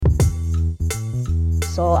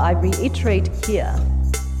So I reiterate here,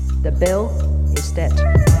 the bill is dead.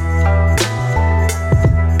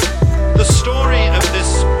 The story of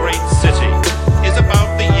this great city is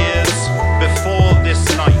about the years before this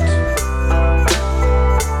night.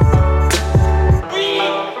 We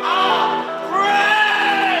are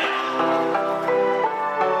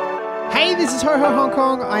great! Hey, this is Ho Ho Hong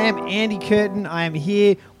Kong. I am Andy Curtin. I am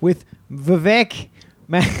here with Vivek.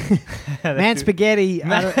 Man Spaghetti.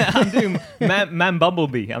 I'm doing Man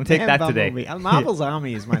Bumblebee. I'm taking that today. Marvel's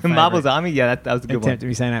Army is my favorite. Marvel's Army? Yeah, that was a good one. Attempt to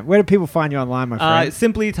be saying that. Where do people find you online, my friend?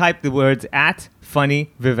 Simply type the words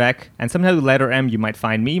 @funny Vivek, and sometimes with letter M you might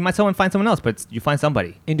find me. You might find someone else, but you find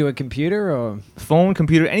somebody. Into a computer or? Phone,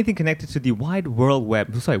 computer, anything connected to the World Wide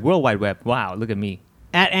Web. Wow, look at me.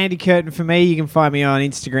 @Andy Curtin for me. You can find me on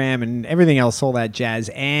Instagram and everything else, all that jazz.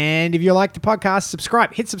 And if you like the podcast,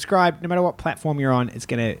 subscribe. Hit subscribe. No matter what platform you're on, it's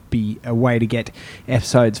going to be a way to get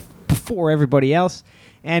episodes before everybody else.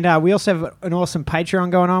 And we also have an awesome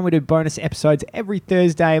Patreon going on. We do bonus episodes every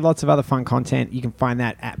Thursday. Lots of other fun content. You can find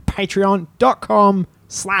that at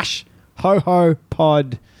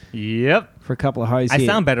patreon.com/HoHoPod. Yep. For a couple of hoes I here.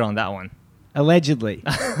 sound better on that one. Allegedly.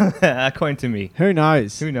 According to me. Who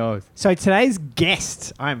knows? Who knows? So today's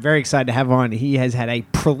guest, I'm very excited to have on. He has had a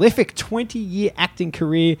prolific 20-year acting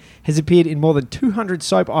career, has appeared in more than 200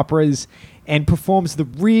 soap operas, and performs the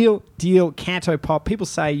real deal canto pop. People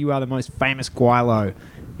say you are the most famous Guilo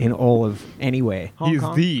in all of anywhere. Hong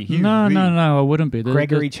Kong? No, I wouldn't be.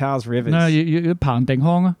 Gregory Charles Rivers. No, you Pang Ding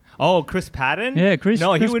Hong. Oh, Chris Patton? Yeah, Chris.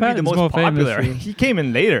 No, Chris he would be the Patton's most more popular. famous. He came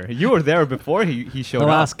in later. You were there before he showed The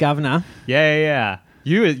up. last governor. Yeah.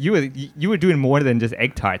 You were doing more than just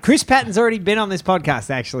egg tarts. Chris Patton's already been on this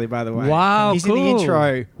podcast, actually, by the way. Wow, He's cool. in the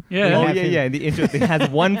intro. Yeah. Oh, yeah. In the intro, it has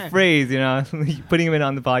one phrase, putting him in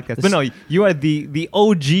on the podcast. But no, you are the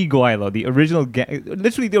OG Guilo, the original,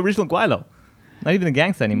 literally the original Guilo. Not even a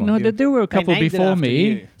gangster anymore. No, there were a couple named it before after me.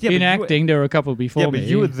 you. Yeah, in but acting, there were a couple before Yeah, me. but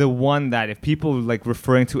you were the one that if people like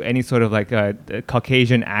referring to any sort of like a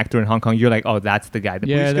Caucasian actor in Hong Kong, you're like, oh, that's the guy. The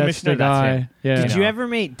police that's commissioner, the guy. that's him. Yeah. Did you ever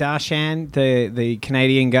meet Darshan, the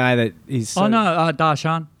Canadian guy that is... Oh, no,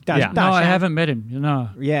 Darshan. Yeah. No, I Darshan? haven't met him. No.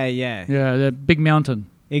 Yeah. Yeah, the big mountain.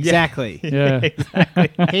 Exactly. Yeah.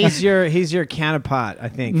 He's your counterpart, I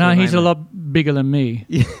think. No, for the he's a moment. lot bigger than me.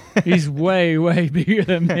 He's way, way bigger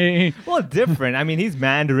than me. Well, different. I mean, he's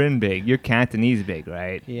Mandarin big. You're Cantonese big,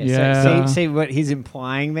 right? Yeah. Yeah. So see what he's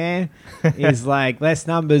implying there is like less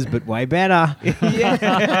numbers but way better. Hey,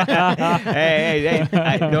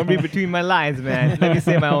 don't read between my lines, man. Let me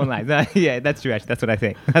say my own lines. Yeah, that's true. Actually, that's what I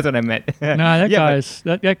think. That's what I meant. No, that Yeah,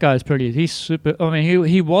 that guy's pretty. He's super. I mean,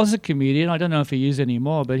 he was a comedian. I don't know if he is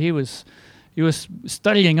anymore, but he was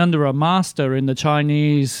studying under a master in the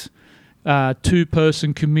Chinese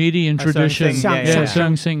two-person comedian tradition.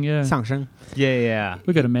 Sung Sing, yeah. Sangsheng. Yeah.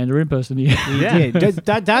 We got a Mandarin person here. Yeah.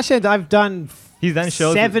 Darshan, I've done He's done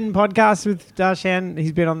shows. 7 podcasts with Darshan.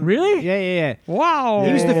 He's been on. Really? Yeah. Wow.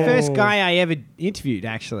 He was the first guy I ever interviewed,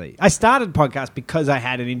 actually. I started podcast because I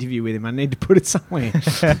had an interview with him. I need to put it somewhere.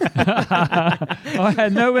 I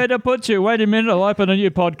had nowhere to put you. Wait a minute, I'll open a new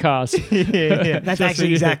podcast. yeah. That's Just actually so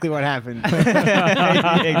you- exactly what happened.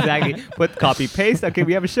 Exactly. But copy paste. Okay,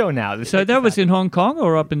 we have a show now. So that was in Hong Kong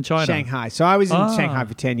or up in China? Shanghai. So I was in Shanghai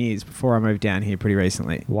for 10 years before I moved down here pretty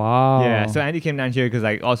recently. Wow. Yeah. So Andy came down here because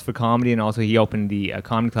like also for comedy, and also he opened the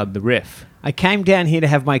comedy club, The Riff. I came down here to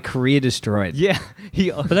have my career destroyed. Yeah.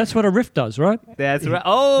 But that's what a riff does, right? That's right.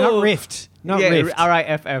 Oh. Not rift. Not yeah, rift.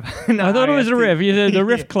 RIFF. I thought it was a riff. You said the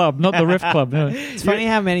riff club, not the riff club. No. It's funny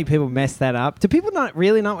how many people mess that up. Do people not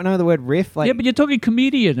know the word riff? Like, Yeah, but you're talking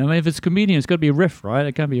comedian. I mean, if it's comedian, it's got to be a riff, right?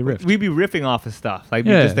 It can't be a riff. We'd be riffing off of stuff. Like,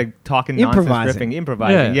 Yeah. we just like talking nonsense, Improvising.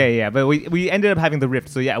 improvising. Yeah. Yeah. But we ended up having the riff.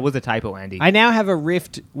 So yeah, it was a typo, Andy. I now have a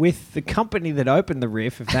rift with the company that opened the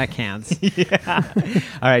riff, if that counts. All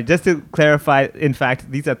right, just to clarify, in fact,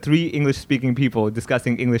 these are 3 English-speaking people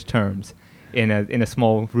discussing English terms in a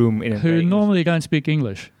small room. Who normally don't speak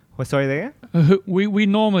English. What, sorry, there? We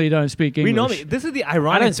normally don't speak English. This is the I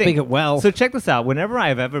ironic don't thing. speak it well. So check this out. Whenever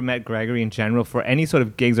I've ever met Gregory in general for any sort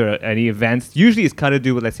of gigs or any events, usually it's kind of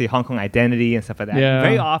do with, let's say, Hong Kong identity and stuff like that. Yeah.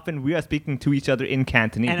 Very often we are speaking to each other in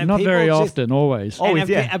Cantonese. And Not people very just- often, always. Oh, and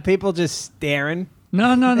yeah. are people just staring?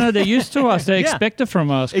 No, they're used to us. They Yeah. expect it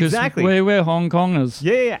from us because Exactly. we're Hong Kongers.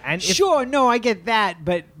 Yeah. And if- Sure, no, I get that,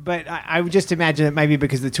 but I would just imagine that maybe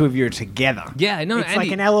because the two of you are together. Yeah, no, It's Andy.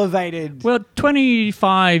 like an elevated... Well,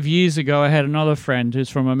 25 years ago, I had another friend who's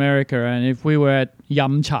from America, and if we were at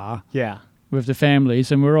Yum Cha Yeah. with the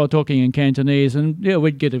families, and we were all talking in Cantonese, and yeah,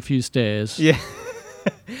 we'd get a few stares. Yeah.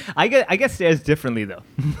 I get stares differently though.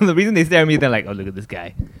 The reason they stare at me, they're like, "Oh, look at this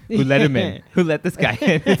guy. Who let him in? Who let this guy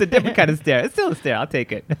in?" It's a different kind of stare. It's still a stare. I'll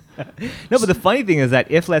take it. No, but the funny thing is that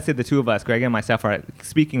if, let's say, the two of us, Greg and myself, are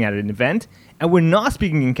speaking at an event and we're not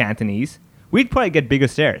speaking in Cantonese, we'd probably get bigger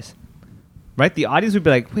stares. Right? The audience would be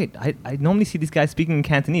like, "Wait, I normally see these guys speaking in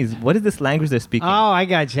Cantonese. What is this language they're speaking?" Oh, I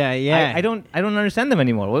gotcha. Yeah. I don't understand them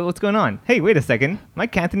anymore. What's going on? Hey, wait a second. My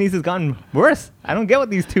Cantonese has gotten worse. I don't get what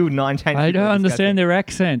these two non-Chinese I people don't are understand discussing. their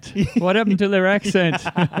accent. What happened to their accent?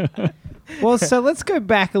 Well, so let's go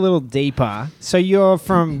back a little deeper. So you're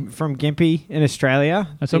from Gympie in Australia.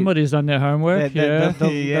 Somebody's done their homework. The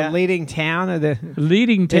Yeah. leading town or the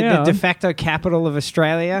Leading town. the de facto capital of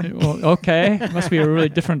Australia. Well, okay, must be a really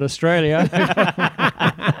different Australia.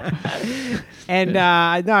 And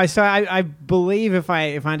no, so I believe if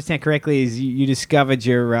I understand correctly, is you discovered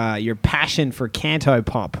your passion for canto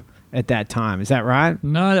pop at that time. Is that right?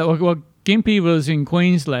 No, well, Gympie was in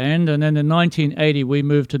Queensland, and then in 1980 we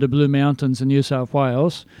moved to the Blue Mountains in New South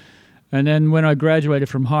Wales. And then when I graduated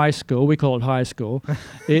from high school, we call it high school.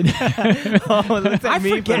 Oh, look at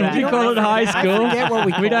me for that. We call it high school. I forget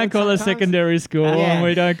what we don't call it sometimes. secondary school, Yeah. and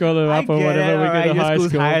we don't call it I up or get whatever. it, We all go right, to your high school's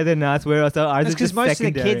school. higher than us, whereas ours That's is because just most of the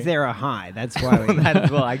secondary. kids there are high. That's why. We, That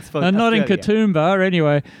as well. I suppose Not in Australia. Katoomba,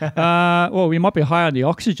 anyway. Well, we might be high on the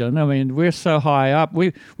oxygen. I mean, we're so high up.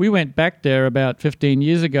 We went back there about 15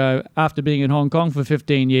 years ago after being in Hong Kong for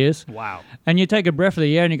 15 years. Wow. And you take a breath of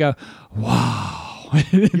the air and you go, wow,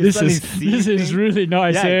 this suddenly is seizing. really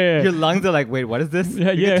nice Yeah, air. your lungs are like, wait, what is this?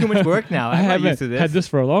 Yeah, You get too much work now. I I'm not haven't used to this. had this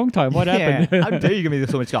for a long time. What Yeah. happened? How dare you give me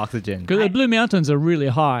so much oxygen? Because the Blue Mountains are really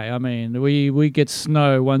high. I mean, we get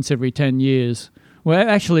snow once every 10 years. Well,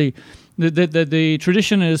 actually, the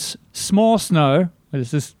tradition is small snow.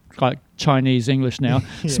 This is like Chinese English now.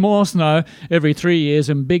 Small snow every 3 years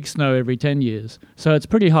and big snow every 10 years. So it's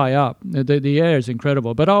pretty high up. The air is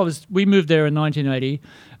incredible. But we moved there in 1980,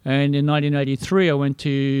 and in 1983 I went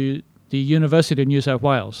to the University of New South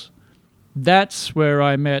Wales. That's where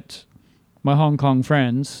I met my Hong Kong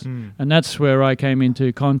friends, and that's where I came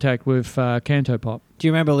into contact with Cantopop. do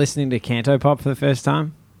you remember listening to canto pop for the first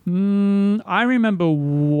time? I remember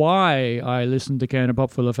why I listened to Cantopop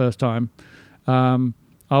for the first time.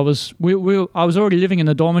 I was already living in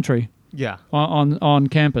a dormitory Yeah. on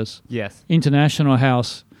campus, Yes. International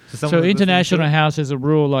House. someone So was listening International to it? House is a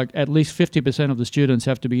rule, like at least 50% of the students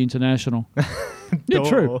have to be international. Yeah,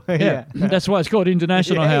 true. Oh, Yeah. That's why it's called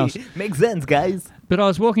International House. Makes sense, guys. But I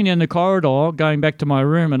was walking down the corridor, going back to my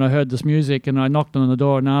room, and I heard this music, and I knocked on the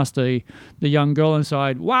door and asked the young girl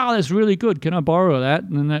inside, "Wow, that's really good. Can I borrow that?"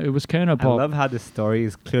 And it was I Cantopop. love how the story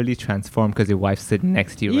is clearly transformed because your wife's sitting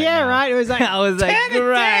next to you right Yeah, now. right. It was like, I was like, turn it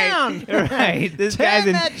right, down. right. This Turn guy's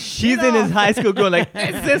in, that she's shit in his off. high school going like,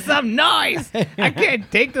 is this some noise? I can't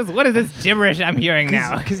take this. What is this gibberish I'm hearing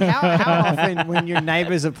now? Because how often when your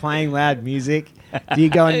neighbors are playing loud music, do you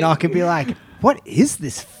go and knock and be like, "What is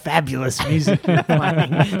this fabulous music you're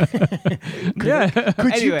playing? Yeah.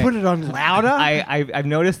 Could you Anyway, put it on louder?" I've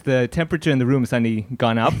noticed the temperature in the room has suddenly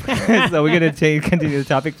gone up. So we're going to continue the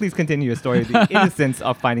topic. Please continue your story of the innocence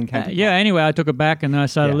of finding Cantopop. Yeah, anyway, I took it back and I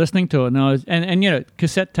started Yeah. listening to it. And I was, and you know,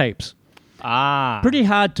 cassette tapes. Ah. Pretty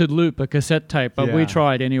hard to loop a cassette tape, but we Yeah.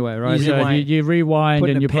 tried anyway, right? You So rewind- you rewind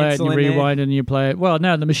putting and a you play it, and pencil you in there. rewind and you play it. Well,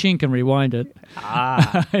 no, the machine can rewind it.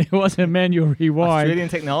 Ah. It wasn't manual rewind. Australian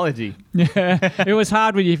technology. Yeah, it was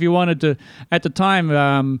hard if you wanted to. At the time,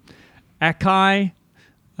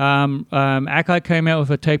 Akai came out with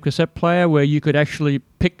a tape cassette player where you could actually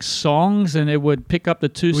pick songs, and it would pick up the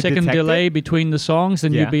 2-second detect delay it? between the songs,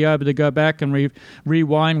 and Yeah. you'd be able to go back and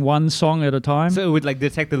rewind one song at a time. So it would like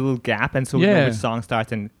detect the little gap, and so we know Yeah. which song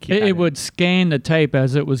starts and keep It would scan the tape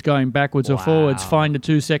as it was going backwards or forwards, Wow. find the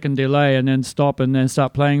 2-second delay, and then stop and then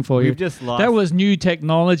start playing for you. We've just lost. That was new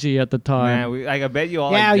technology at the time. Man, I bet you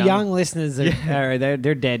all. yeah, are our young listeners are they're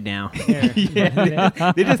dead now. yeah, they just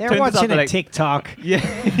They're turned this off, watching they're a like, TikTok. yeah,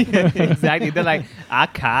 exactly. They're like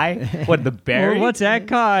Akai, what the berry? Well, what's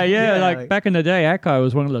Akai? Yeah, Yeah, like like- back in the day, Akai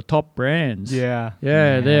was one of the top brands. Yeah,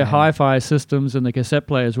 Yeah, their hi-fi systems and the cassette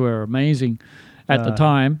players were amazing at the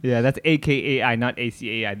time. Yeah, that's AKAI, not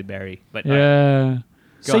ACAI, the berry. But Yeah.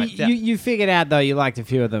 So on, yeah. you figured out though you liked a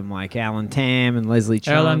few of them like Alan Tam and Leslie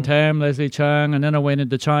Chung. Alan Tam, Leslie Chung, and then I went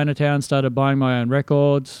into Chinatown, started buying my own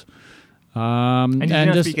records. and you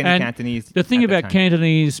don't speak any Cantonese. The thing at the about time.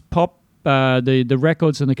 Cantonese pop, the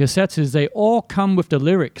records and the cassettes is they all come with the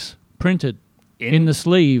lyrics printed in the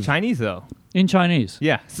sleeve Chinese though. in Chinese.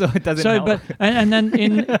 Yeah, so it doesn't. So, help. but and then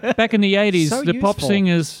back in the 80s, So the pop useful.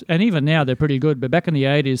 singers, and even now they're pretty good. But back in the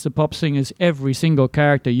 80s, the pop singers, every single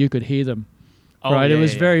character you could hear them. Oh, right? yeah, It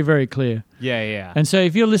was yeah, very, very clear. Yeah. And so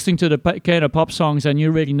if you're listening to the kind of pop songs and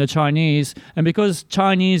you're reading the Chinese, and because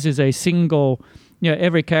Chinese is a single,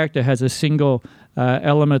 every character has a single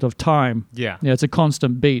element of time. Yeah. It's a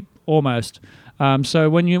constant beat almost. So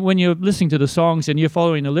when you're listening to the songs and you're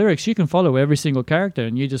following the lyrics, you can follow every single character,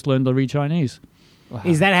 and you just learn to read Chinese.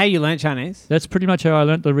 Is that how you learn Chinese? That's pretty much how I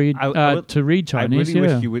learned to read to read I Chinese. really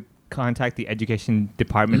wish you would contact the education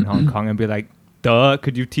department in Hong Kong and be like, duh,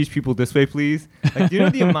 could you teach people this way, please? Like, do you know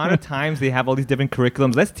the amount of times they have all these different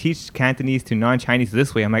curriculums? Let's teach Cantonese to non-Chinese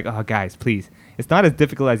this way. I'm like, oh, guys, please. It's not as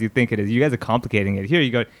difficult as you think it is. You guys are complicating it. Here you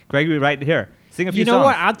go. Gregory, right here. Sing a few songs. You know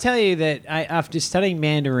what? I'll tell you that after studying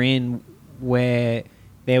Mandarin, where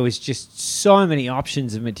there was just so many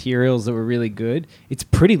options of materials that were really good, it's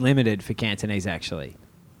pretty limited for Cantonese, actually.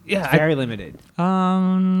 Yeah, It's very limited.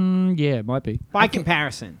 Yeah, it might be. By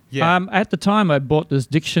comparison. Yeah. At the time, I bought this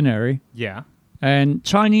dictionary, Yeah. and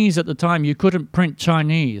Chinese at the time, you couldn't print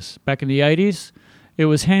Chinese. Back in the 80s, it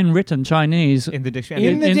was handwritten Chinese. In the dictionary.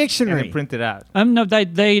 In the And dictionary. then print it out. No,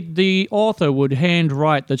 the author would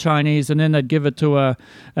handwrite the Chinese, and then they'd give it to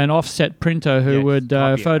an offset printer who Yeah, would just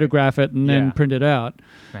copy it, photograph it and Yeah. then print it out.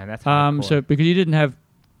 Man, that's hardcore. So because you didn't have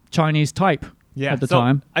Chinese type at the so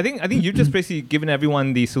time. I think you've just basically given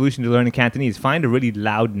everyone the solution to learning Cantonese. Find a really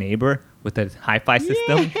loud neighbor with a hi-fi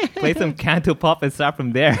system. Play some Canto pop and start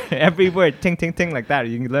from there. Every word, ting, ting, ting, like that.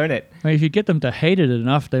 You can learn it. I mean, if you get them to hate it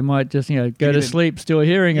enough, they might just go Give to it a- sleep still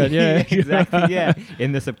hearing it. Yeah, exactly. Yeah,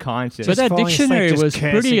 in the subconscious. But that falling asleep, dictionary just was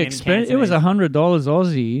cursing pretty in expensive. It was Cantonese. $100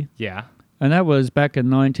 Aussie, yeah. and that was back in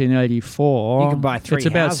 1984. You could buy 3 It's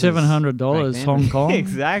about houses $700 back then. Hong Kong.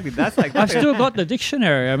 Exactly. That's like. I've still got the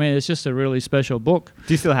dictionary. I mean, it's just a really special book.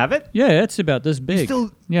 Do you still have it? Yeah, it's about this big.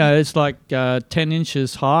 still- Yeah, it's like 10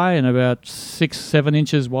 inches high and about 6-7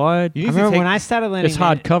 inches wide. You I need to remember take- when I started learning... It's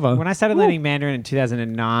hardcover. When I started learning Mandarin in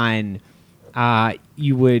 2009...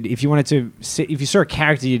 you would, if you wanted to, if you saw a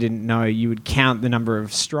character you didn't know, you would count the number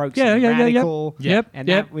of strokes. Yeah, on the yeah, yeah, radical, Yep, and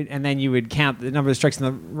yep. and then you would count the number of strokes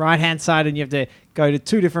on the right hand side, and you have to go to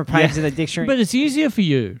 2 different pages of the dictionary. But it's easier for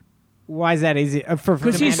you Why is that easy? For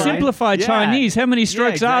because the he Mandarin? simplified Yeah. Chinese. How many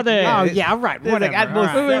strokes are exactly. there? Oh Yeah. yeah, right. There's like Whatever. at most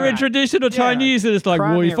all When we were in right. traditional Chinese, it's like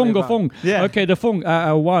Cry me a fung river. fung. Yeah. Okay, the fung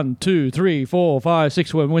 1, 2, 3, 4, 5,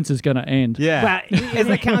 6. When's this gonna end? Yeah. Well, it's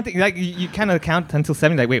like counting. Like you kind of count until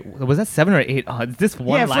 7. Like, wait, was that 7 or 8? Oh, is this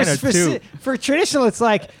one Yeah, line or 2? for traditional, it's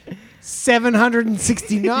like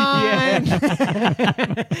 769.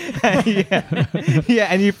 Yeah,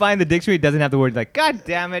 and you find the dictionary doesn't have the word like, God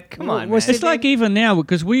damn it, come on, Well, man. It's like even now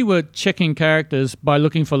because we were checking characters by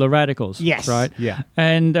looking for the radicals. Yes. Right. Yeah.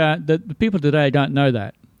 And the people today don't know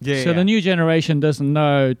that. Yeah, So yeah. the new generation doesn't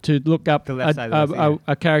know to look up The left side of the list,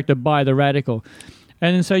 a character by the radical.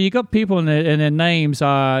 And so you got people and their names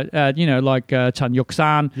are, like Chan Yuk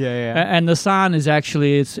San. Yeah, yeah. And the San is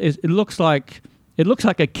actually, it looks like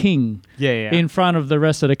a king Yeah. in front of the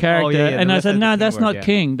rest of the character. yeah, And the I rest said, of the no, king that's word, not yeah.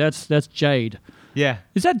 king. That's Jade. Yeah.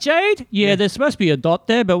 Is that Jade? Yeah, Yeah. there's supposed to be a dot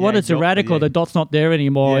there, but what Yeah, it's a dot, radical. yeah. The dot's not there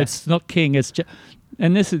anymore. Yeah. It's not king. It's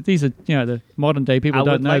and these are the modern day people I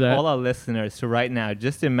don't would know like that. all our listeners to right now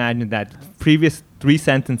just imagine that previous 3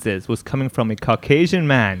 sentences was coming from a Caucasian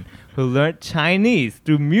man who learned Chinese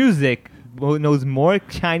through music, who knows more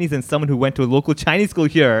Chinese than someone who went to a local Chinese school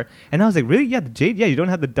here. And I was like, really? Yeah, the Jade? Yeah, you don't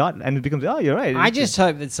have the dot. And it becomes, oh, you're right. I just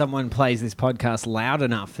hope that someone plays this podcast loud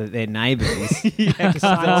enough that their neighbours Yeah,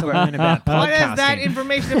 decide to learn about podcasting. what is that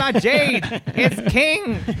information about Jade? It's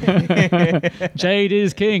king. Jade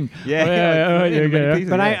is king. Yeah,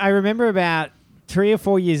 But I remember about 3 or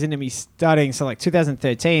 4 years into me studying, so like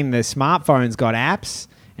 2013, the smartphones got apps,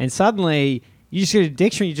 and suddenly you just get a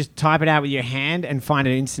dictionary, you just type it out with your hand and find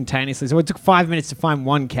it instantaneously. So it took 5 minutes to find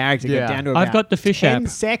one character, Yeah. get down to about I've got the fish 10 app.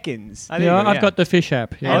 seconds. I think you- I've got the fish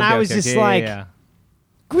app. Yeah. And I was just like-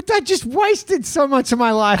 Good, I just wasted so much of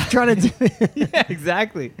my life trying to do it. yeah,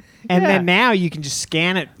 exactly. And Yeah. then now you can just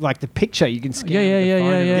scan it, like the picture, you can scan Yeah, it with yeah, the phone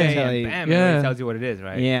yeah, and yeah, it'll yeah, tell you. bam, Yeah. it tells you what it is,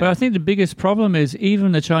 right? Yeah. But I think the biggest problem is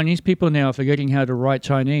even the Chinese people now are forgetting how to write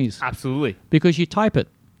Chinese Absolutely. because you type it.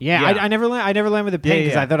 Yeah, Yeah. I never learned with a pen Yeah,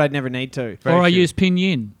 because yeah. I thought I'd never need to. Very or I true. use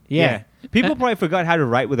pinyin. Yeah. People probably forgot how to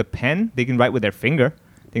write with a pen. They can write with their finger.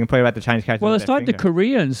 They can probably write the Chinese characters Well, with it's their like the finger.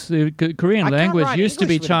 Koreans. The Korean I can't language write used to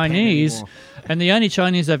be English with a pen Chinese, anymore. and the only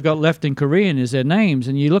Chinese they've got left in Korean is their names.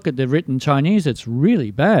 And you look at the written Chinese, it's really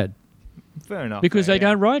bad Fair enough. because they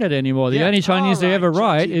don't write it anymore. The Yeah. only Chinese they All ever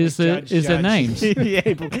right, write is their judge. names. yeah.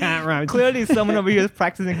 People can't write. Clearly, someone over here is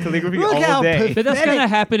practicing calligraphy Look all how day. But that's going to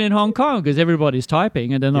happen in Hong Kong because everybody's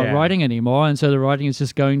typing and they're not Yeah. writing anymore, and so the writing is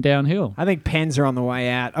just going downhill. I think pens are on the way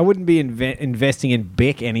out. I wouldn't be investing in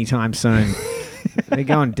Bic anytime soon. They're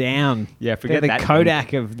going down. Yeah, forget They're that. the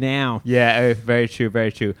Kodak of now. Yeah, very true,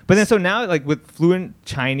 very true. But then, so now, like with fluent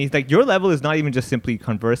Chinese, like your level is not even just simply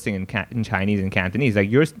conversing in Chinese and Cantonese. Like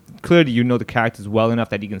yours, clearly, you know the characters well enough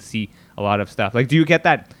that you can see a lot of stuff. Like, do you get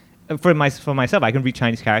that? For myself, I can read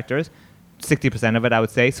Chinese characters, 60% of it, I would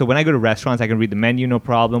say. So when I go to restaurants, I can read the menu, no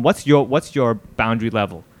problem. What's your boundary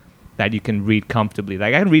level that you can read comfortably?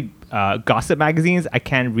 Like, I can read gossip magazines. I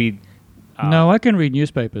can't read. No, I can read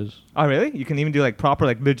newspapers. Oh, really? You can even do like proper,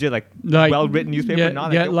 like legit, like Like well-written newspaper. Yeah,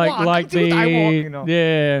 not yeah, like, "Wow, like come to the Taiwan," you know?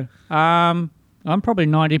 yeah. I'm probably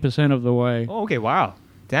 90% of the way. Oh, okay. Wow.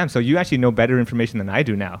 Damn. So you actually know better information than I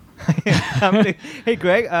do now. I'm like, hey,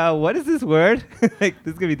 Greg, what is this word? Like,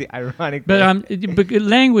 this is gonna be the ironic. But but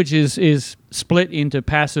language is split into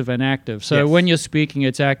passive and active. So Yes. when you're speaking,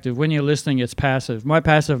 it's active. When you're listening, it's passive. My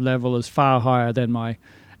passive level is far higher than my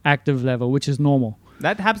active level, which is normal.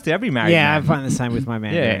 that happens to every married Yeah, I man. find the same with my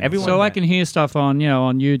man. Yeah, everyone- So I that. can hear stuff on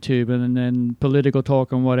on YouTube and then political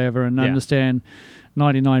talk and whatever, and Yeah. understand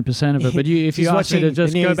 99% of it. But if He's you ask me to watching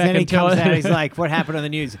just the go news, back then he and tell comes out, he's like, "What happened on the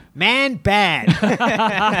news? Man, bad.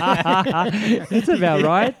 that's about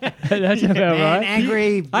right. That's about Man, right.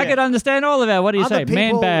 angry. I could understand all of that. What do you Other say? Man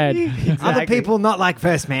people- bad. Other Exactly. people not like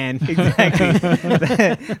first man. Exactly.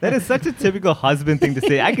 that is such a typical husband thing to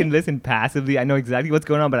say. I can listen passively. I know exactly what's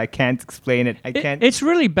going on, but I can't explain it. I can't. It's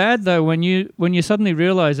really bad though when you suddenly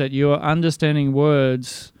realize that you're understanding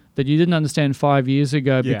words that you didn't understand 5 years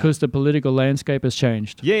ago Yeah. because the political landscape has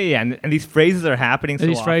changed. Yeah. And these phrases are happening so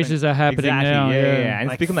These often. phrases are happening Exactly, now, Yeah. yeah. And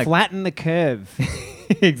Like speaking like flatten the curve.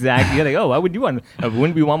 exactly. You're like, oh, why would you want?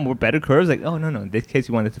 Wouldn't we want more better curves? Like, oh no. In this case,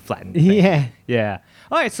 you wanted to flatten. things. Yeah. Yeah.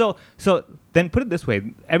 All right. So then put it this way: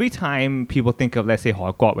 every time people think of, let's say,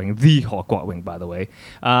 Ho Guat Wing, the Ho Guat Wing, by the way,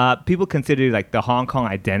 people consider like the Hong Kong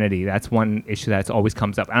identity. That's one issue that's always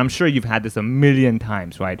comes up. And I'm sure you've had this a million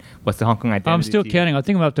times, right? What's the Hong Kong identity? I'm still to you? counting. I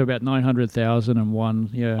think I'm up to about 900,001.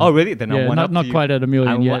 Yeah. Oh, really? Then Yeah, I'm one up not to you. quite at a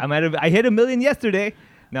million yet. I hit a million yesterday.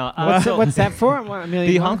 No, What's that for? What, a million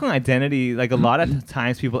the what? Hong Kong identity, like a lot of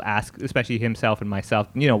times people ask, especially himself and myself,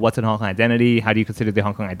 what's a Hong Kong identity? How do you consider the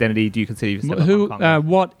Hong Kong identity? Do you consider yourself a Hong Konger?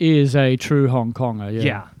 What is a true Hong Konger?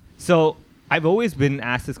 Yeah. So I've always been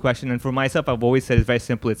asked this question, and for myself, I've always said it's very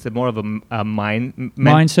simple. It's more of a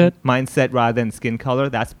Mindset? mindset rather than skin color.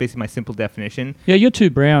 That's basically my simple definition. Yeah, you're too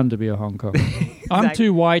brown to be a Hong Konger. I'm Exactly.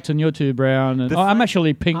 too white and you're too brown. And The I'm fun-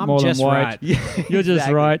 actually pink I'm more than just white. right. Yeah, You're just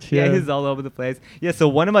exactly. right, Yeah, yeah. he's all over the place. Yeah, so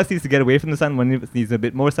one of us needs to get away from the sun, one of us needs a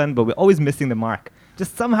bit more sun, but we're always missing the mark.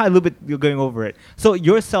 Just somehow a little bit you're going over it. So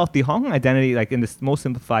yourself, the Hong Kong identity, like in this most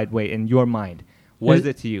simplified way, in your mind, what is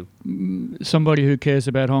it to you? Somebody who cares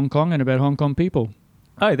about Hong Kong and about Hong Kong people.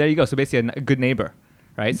 All right, there you go. So basically a good neighbor,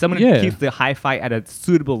 right? Someone Yeah. who keeps the hi-fi at a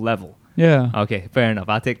suitable level. Yeah. Okay, fair enough.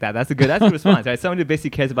 I'll take that. That's a good response, right? Someone who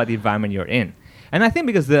basically cares about the environment you're in. And I think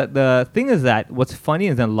because the thing is that what's funny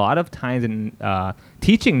is that a lot of times in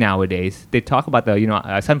teaching nowadays, they talk about the,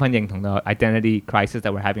 身份認同, the identity crisis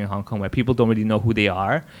that we're having in Hong Kong, where people don't really know who they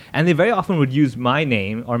are. And they very often would use my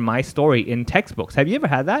name or my story in textbooks. Have you ever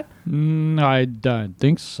had that? I don't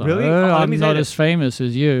think so. Really? Let I'm me say not this. as famous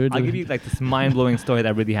as you. I'll give you like this mind-blowing story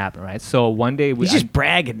that really happened, right? So one day He's just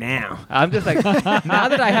bragging now. I'm just like, now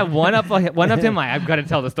that I have one up him, I've got to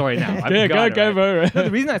tell the story now. Yeah, go, bro. No,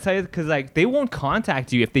 the reason I tell you is because like they won't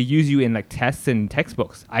contact you if they use you in like tests and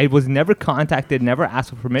textbooks. I was never contacted, never asked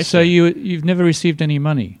for permission. So you've never received any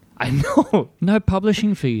money? I know. No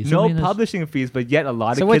publishing fees? No I mean, that's- publishing fees, but yet a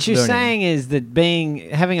lot So of what kids you're learning. saying is that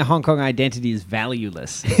having a Hong Kong identity is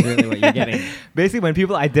valueless. Is really what you're getting. Basically, when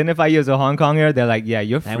people identify you as a Hong Konger, they're like, yeah,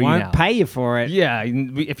 you're They free won't now. pay you for it. Yeah,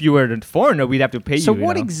 if you were a foreigner, we'd have to pay So you.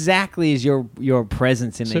 what you know? exactly is your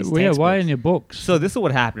presence in So, these yeah, textbooks? why in your books? So this is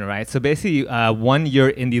what happened, right? So basically, 1 year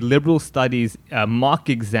in the liberal studies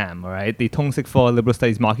mock exam, all right? The Tong Sik Fo liberal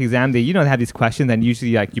studies mock exam. They have these questions, and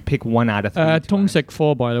usually like you pick one out of three. to Tong answer. Sek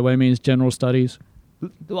 4, by the way, means general studies.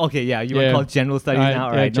 Okay, yeah, you want to Yeah. call it general studies now,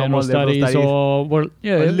 all right? No general more liberal studies, or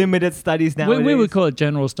or limited studies now. we would call it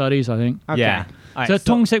general studies, I think. Okay. Yeah. All right, So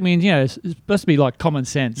Tong Sek means, it's supposed to be like common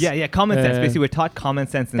sense. yeah, common sense. Uh, Basically, we're taught common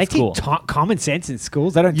sense in They school. teach common sense in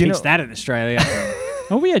schools. They don't You teach know- that in Australia.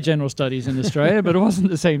 Well, we had general studies in Australia, but it wasn't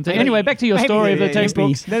the same thing. Anyway, back to your Maybe story of the they-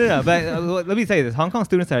 textbooks. No. But let me say this: Hong Kong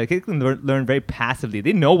students they can learn very passively.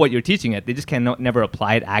 They know what you're teaching it. They just never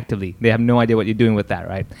apply it actively. They have no idea what you're doing with that,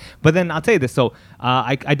 right? But then I'll tell you this: so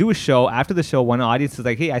I do a show. After the show, one audience is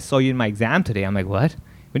like, "Hey, I saw you in my exam today." I'm like, "What?"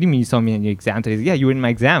 what do you mean you saw me in your exam today? He's like, yeah, you were in my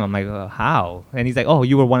exam. I'm like, how? And he's like, oh,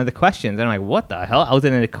 you were one of the questions. And I'm like, what the hell? I was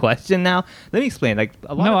in a question now? Let me explain. Like,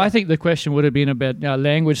 No, I think the question would have been about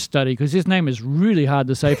language study because his name is really hard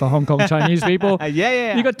to say for Hong Kong Chinese people.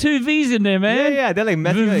 Yeah. You got 2 V's in there, man. Yeah. They're like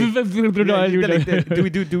messing do we do the W?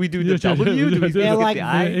 Do we do They're look like,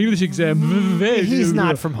 at the I? English exam. He's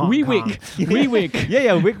not from Hong Wee Kong. wick. Wee wick.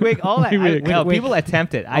 Yeah, wick, all that. Wick. Well, Wick. people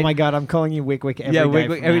attempt it. Oh my God, I'm calling you Wick every day. Yeah, wick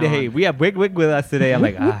from every now day. Hey, on. we have wick with us today. I'm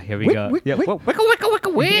like, here we go. Wick, Yeah, wick.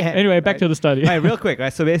 wick. Yeah. Anyway, back to the study. All right, real quick.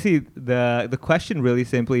 Right, so basically, the question really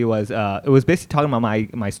simply was, it was basically talking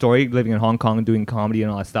about my story, living in Hong Kong and doing comedy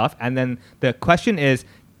and all that stuff. And then the question is,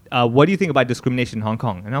 what do you think about discrimination in Hong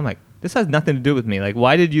Kong? And I'm like, this has nothing to do with me. Like,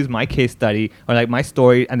 why did you use my case study or like my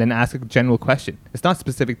story and then ask a general question? It's not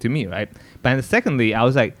specific to me, right? But then secondly, I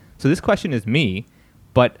was like, so this question is me,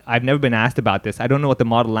 but I've never been asked about this. I don't know what the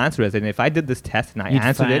model answer is. And if I did this test and I You'd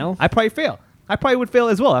answered fail? it, I'd probably fail. I probably would fail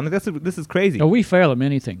as well. I mean, this is crazy. Oh, we fail at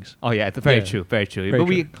many things. Oh yeah, it's very Yeah. true, very true.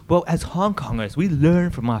 Very But well, as Hong Kongers, we learn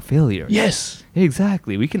from our failures. Yes.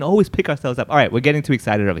 Exactly. We can always pick ourselves up. All right, we're getting too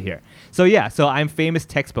excited over here. So I'm famous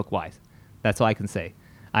textbook-wise. That's all I can say.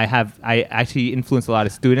 I actually influence a lot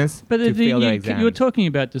of students But to fail their you exams. were talking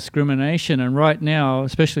about discrimination, and right now,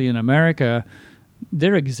 especially in America,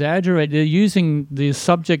 they're exaggerating. They're using the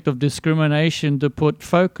subject of discrimination to put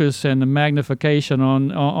focus and the magnification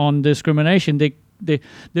on discrimination.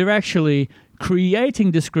 They're actually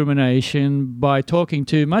creating discrimination by talking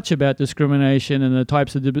too much about discrimination and the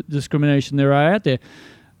types of discrimination there are out there.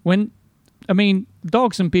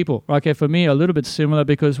 Dogs and people, okay, for me, are a little bit similar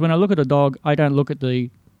because when I look at a dog, I don't look at the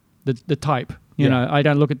type. You know, I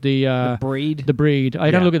don't look at the breed. The breed.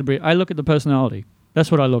 I don't Yeah. look at the breed. I look at the personality.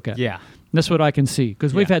 That's what I look at. Yeah. That's what I can see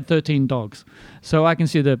because we've Yeah. had 13 dogs, so I can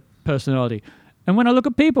see the personality. And when I look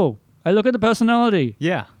at people, I look at the personality.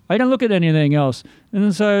 Yeah. I don't look at anything else.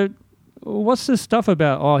 And so, what's this stuff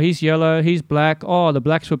about? Oh, he's yellow, he's black. Oh, the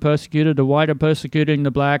blacks were persecuted. The white are persecuting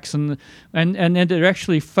the blacks, and then they're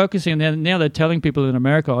actually focusing. And now they're telling people in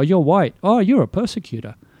America, oh, you're white. Oh, you're a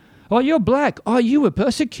persecutor. Oh, you're black. Oh, you were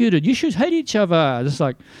persecuted. You should hate each other. It's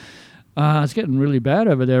like, it's getting really bad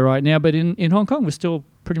over there right now. But in Hong Kong, we're still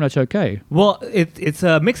pretty much okay. Well, it's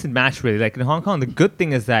a mix and match, really. Like in Hong Kong, the good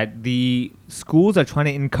thing is that the schools are trying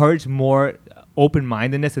to encourage more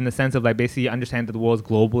open-mindedness in the sense of like basically understand that the world's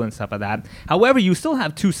global and stuff like that. However, you still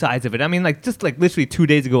have two sides of it. I mean, like just like literally 2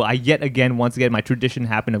 days ago, once again, my tradition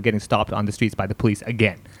happened of getting stopped on the streets by the police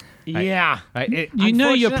again. Right? Yeah. Right? You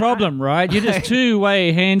know your Unfortunate- problem, right? You're just too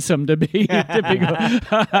way handsome to be typical.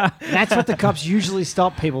 That's what the cops usually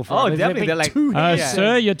stop people for. Oh, They're definitely. being They're like, too Yeah.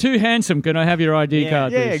 Sir, you're too handsome. Can I have your ID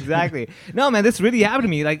card, Yeah, please? exactly. No, man, this really happened to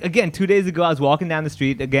me. Like again, 2 days ago, I was walking down the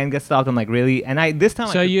street again, get stopped. I'm like, really? And this time,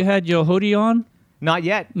 So you had your hoodie on? not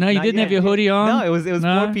yet. No, you Not didn't yet. have your hoodie on? No, it was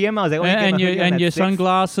No? 4 p.m. I was like, oh, you and your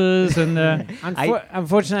sunglasses and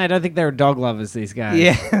Unfortunately, I don't think they're dog lovers, these guys.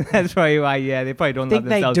 Yeah, that's probably why. Yeah, they probably don't I think love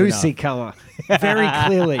they themselves do enough. see color very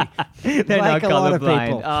clearly. They're like not a lot of colorblind.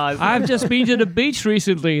 people. I've just been to the beach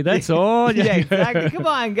recently. That's all. Yeah, exactly. Come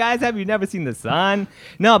on, guys. Have you never seen the sun?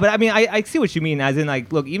 No, but I mean, I see what you mean. As in,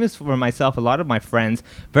 like, look, even for myself, a lot of my friends,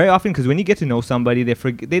 very often, because when you get to know somebody,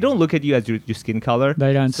 they don't look at you as your skin color.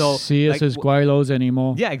 They don't So, see us like, as guaylos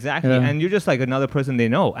anymore. Yeah, exactly. Yeah. And you're just like another person they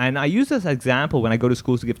know. And I use this example when I go to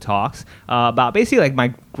schools to give talks about basically like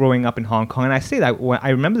my growing up in Hong Kong. And I say that I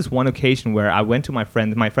remember this one occasion where I went to my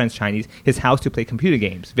friend's Chinese, his house to play computer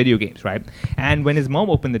games, video games, right? And when his mom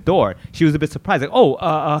opened the door, she was a bit surprised, like, oh,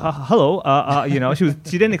 hello, you know, she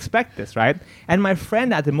didn't expect this, right? And my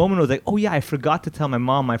friend at the moment was like, oh yeah, I forgot to tell my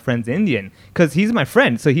mom my friend's Indian because he's my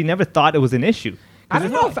friend, so he never thought it was an issue. I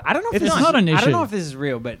don't know if It's this not an I don't issue. know if this is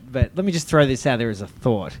real, but let me just throw this out there as a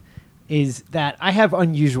thought: is that I have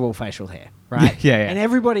unusual facial hair, right? Yeah. And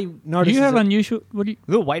everybody notices. You have it. unusual. What do you?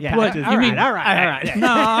 Little white Yeah, patches. all you right, mean- all right. No,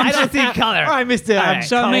 I don't see color. All right, Mister. I'm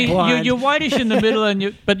So I mean, colorblind. you're whitish in the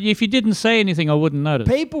middle, but if you didn't say anything, I wouldn't notice.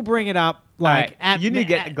 People bring it up like right, at you need to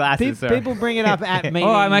get the glasses, sir. People bring it up at me. Oh,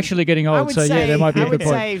 I'm actually getting old, so yeah, there might be a good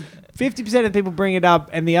point. I would say 50% of people bring it up,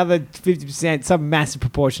 and the other 50%, some massive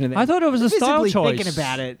proportion of them. I thought it was a style visibly choice. thinking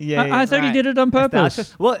about it. I thought he right. did it on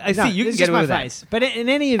purpose. Well, I see. No, You can it's get just away my with that. face. But in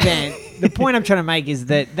any event, the point I'm trying to make is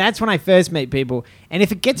that that's when I first meet people, and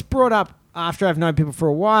if it gets brought up after I've known people for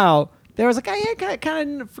a while, there, I was like, oh yeah,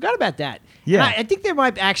 kind of forgot about that. Yeah. And I think there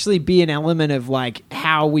might actually be an element of like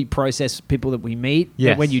how we process people that we meet. That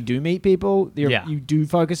Yes. when you do meet people, Yeah. you do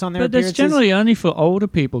focus on their But that's appearances. generally only for older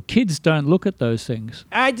people. Kids don't look at those things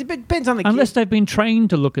It depends on the unless kid. they've been trained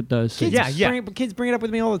to look at those Kids things. Yeah. Kids bring it up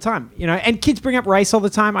with me all the time, you know, and kids bring up race all the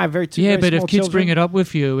time. I have very Yeah, very but if small kids children. bring it up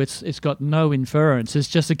with you, it's got no inference. It's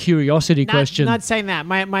just a curiosity question. Not saying that.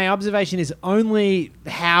 My observation is only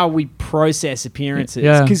how we process appearances.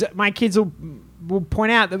 Yeah. Because my kids will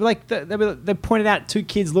point out they pointed out two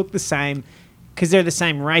kids look the same because they're the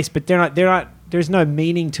same race, but they're not. There's no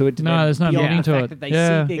meaning to it. to No, them there's no beyond meaning the to fact it. That they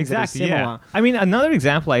Yeah. see things Exactly. that are Yeah. similar. I mean, another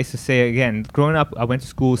example I used to say again, growing up, I went to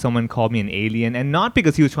school. Someone called me an alien, and not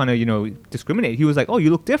because he was trying to, discriminate. He was like, "Oh, you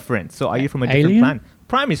look different. So are you from a different Alien? planet?"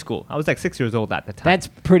 Primary school. I was like 6 years old at the time. That's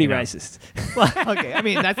pretty You know. racist. Well, okay. I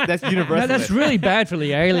mean, that's universal. No, that's really bad for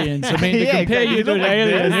the aliens. I mean, to Yeah, compare exactly. you to look an like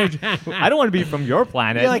alien. this. I don't want to be from your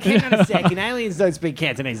planet. You're like, hang on a second. Aliens don't speak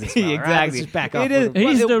Cantonese as well. Right? Exactly. Let's just back off. It is- a little.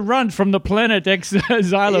 He's Well, the runt from the planet X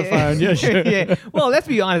xylophone. Yeah, sure. yeah. Well, let's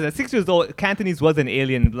be honest. At 6 years old, Cantonese was an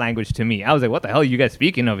alien language to me. I was like, "What the hell are you guys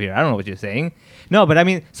speaking of here? I don't know what you're saying." No, but I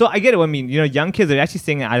mean, so I get it. I mean, young kids are actually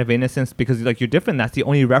saying it out of innocence because like you're different. That's the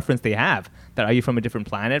only reference they have. That are you from a different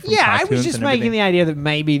planet? From Yeah, I was cartoons just and making everything? the idea that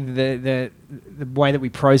maybe the way that we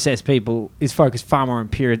process people is focused far more on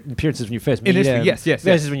appearances when you first meet Initially, them, yes.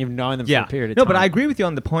 versus when you've known them for a period of No, time. but I agree with you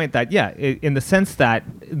on the point that, in the sense that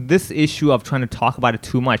this issue of trying to talk about it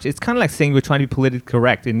too much, it's kind of like saying we're trying to be politically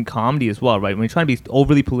correct in comedy as well, right? When you're trying to be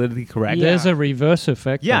overly politically correct. There's a reverse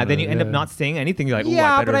effect. Yeah, of then it, you end up yeah. not saying anything. You're like, oh, I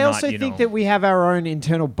Yeah, better but I not, also you think know. that we have our own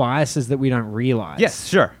internal biases that we don't realize. Yes,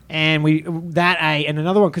 sure. And and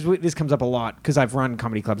another one, because this comes up a lot because I've run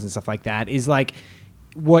comedy clubs and stuff like that, is like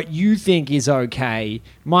what you think is okay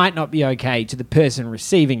might not be okay to the person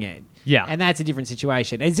receiving it. Yeah. And that's a different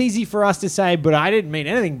situation. It's easy for us to say, but I didn't mean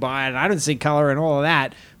anything by it. I don't see color and all of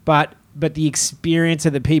that. But the experience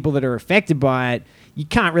of the people that are affected by it, you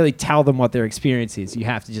can't really tell them what their experience is. You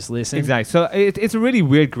have to just listen. Exactly. So it's a really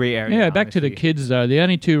weird gray area. Yeah, back to the honestly. kids though. The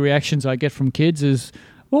only two reactions I get from kids is,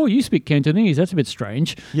 "Oh, you speak Cantonese? That's a bit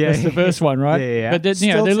strange." Yeah. That's the first one, right? Yeah. But then,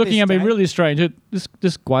 Still they're to looking this at me day. really strange.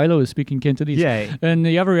 This Guilo is speaking Cantonese. Yeah. And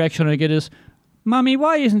the other reaction I get is, "Mummy,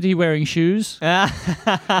 why isn't he wearing shoes?"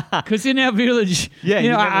 Because in our village, Yeah, you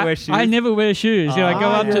never I, wear shoes? I never wear shoes. I go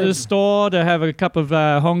up to the store to have a cup of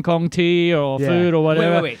Hong Kong tea or Yeah. food or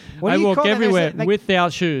whatever. wait. What I do you walk call that? everywhere There's a-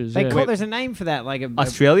 without shoes. They yeah. call, there's a name for that, like a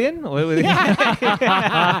Australian? That's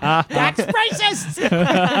racist.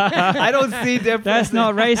 I don't see difference. That's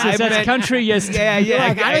not racist. I That's meant- countryist. Yeah, yeah.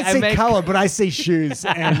 Like, I don't see meant- color, but I see shoes,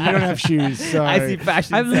 and you don't have shoes. So I see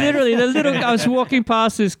fashion. I've sense. literally, I was walking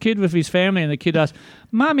past this kid with his family, and the kid asked,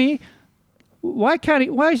 "Mummy, why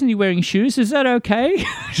isn't he wearing shoes? Is that okay?"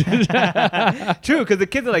 True, because the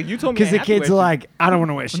kids are like, you told me. because I the have to kids are wear like, I don't want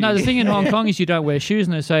to wear shoes. No, the thing in Hong Kong is you don't wear shoes,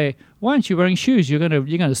 and they say, "Why aren't you wearing shoes? You're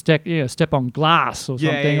gonna step on glass or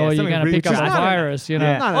Yeah, something, yeah, or you're something gonna really pick up a drastic. virus." You know.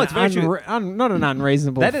 Yeah. Not, Oh, it's very true. not an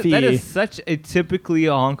unreasonable That fear. is such a typically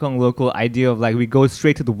a Hong Kong local idea of like we go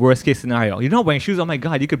straight to the worst case scenario. You're not wearing shoes. Oh my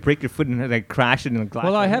god, you could break your foot and like crash it in a glass.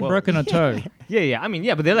 Well, I Like, have whoa. broken a toe Yeah. I mean,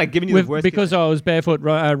 yeah, but they're like giving you the worst. because I was barefoot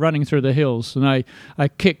running through the hills, and I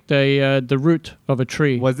kicked the root of a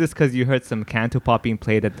tree. Was this because you heard some canto pop being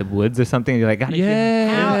played at the woods or something? You're like, "God,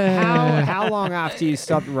 Yeah. How long after you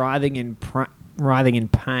stopped writhing in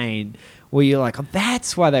pain were you like, oh,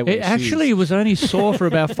 that's why they wear It actually was only sore for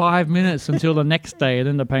about 5 minutes until the next day, and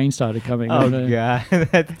then the pain started coming. Oh And, god,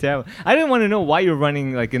 that's terrible. I didn't want to know why you're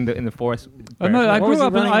running like in the forest. Oh, no, I What was grew he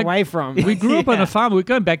up running away from? We grew up on a farm. We're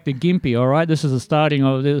going back to Gympie, all right? This is the start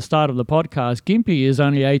of the podcast. Gympie is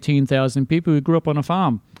only 18,000 people who grew up on a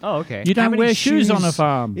farm. Oh, okay. You How don't many wear shoes on a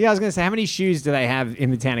farm. Yeah, I was going to say, how many shoes do they have in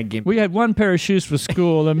the town of Gympie? We had one pair of shoes for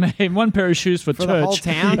school and one pair of shoes for For church. the whole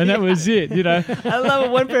town? And that was it, you know. I love it.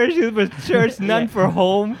 One pair of shoes for church, none for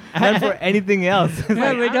home, none for anything else. It's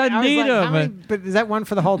Yeah, like, we don't I was need like, how them. many- but is that one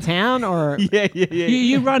for the whole town or? yeah.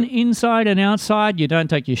 You run inside and outside. You don't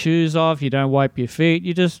take your shoes off. You don't wipe your feet.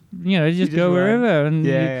 You just just go run. wherever. And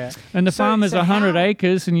Yeah. and the So- farm is so 100 how-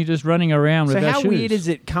 acres, and you're just running around So without how shoes. weird is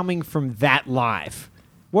it coming from that life?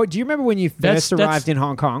 What do you remember when you That's- first arrived in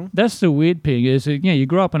Hong Kong? That's the weird thing is, you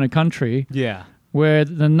grow up in a country Yeah. where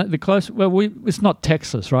the close it's not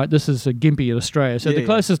Texas, right? This is Gympie in Australia. So Yeah, the yeah.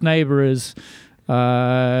 closest neighbor is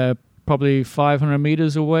probably 500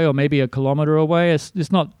 meters away or maybe a kilometer away.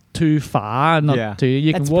 It's not too far. Yeah.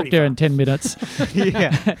 You can That's walk pretty there far. in 10 minutes.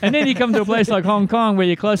 Yeah. And then you come to a place like Hong Kong where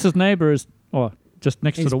your closest neighbor is just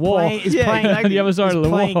next to the wall. He's Yeah, playing exactly. The other side of the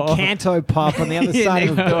playing wall. canto pop on the other side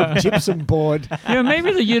of a gypsum board.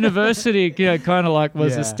 Maybe the university, kind of like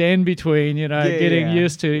was Yeah. a stand between, getting yeah.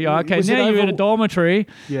 used to. Okay, Was it now you're in a over- dormitory,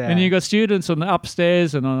 Yeah. and you got students on the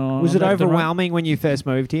upstairs and on. Was it left and right. overwhelming when you first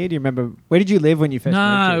moved here? Do you remember? Where did you live when you first No,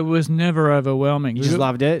 moved it here? was never overwhelming. You just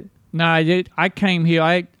loved it? No, I came here.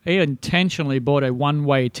 I intentionally bought a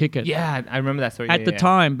one-way ticket. Yeah, I remember that story. At the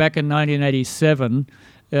time, back in 1987,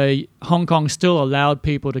 Hong Kong still allowed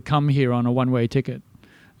people to come here on a one-way ticket.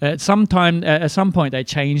 At some point, they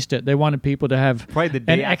changed it. They wanted people to have Probably the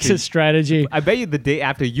day an after- exit strategy. I bet you the day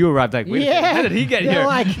after you arrived, like, wait a second, how did he get They're here?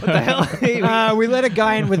 like, What the hell? Hey, we let a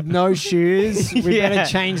guy in with no shoes. We Yeah. better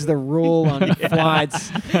change the rule on flights.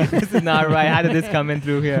 this is not right. How did this come in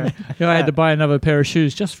through here? I had to buy another pair of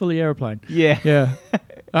shoes just for the airplane. Yeah. Yeah.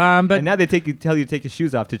 But And now they tell you to take your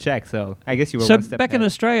shoes off to check. So I guess you were so one step back in ahead.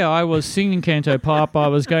 Australia, I was singing canto pop. I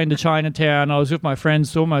was going to Chinatown. I was with my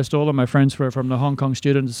friends. Almost all of my friends were from the Hong Kong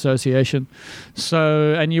Students Association.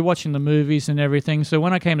 So, and you're watching the movies and everything. So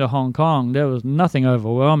when I came to Hong Kong, there was nothing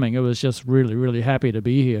overwhelming. It was just really, really happy to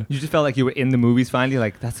be here. You just felt like you were in the movies finally.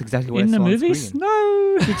 Like that's exactly what In I the saw movies? on screen.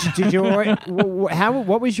 No. Did you?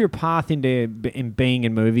 What was your path into being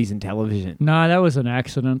in movies and television? No, that was an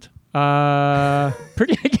accident.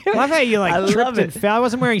 Pretty. I love how you I tripped love and it. fell. I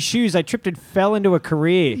wasn't wearing shoes. I tripped and fell into a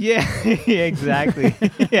career. Yeah, yeah, exactly.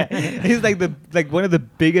 Yeah, he's like one of the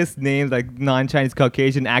biggest names, like non-Chinese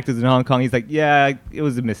Caucasian actors in Hong Kong. He's like, yeah, it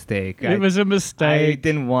was a mistake. It was a I mistake.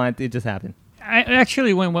 didn't want it. Just happened.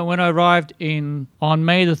 Actually, when I arrived on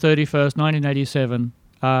May the 31st, 1987,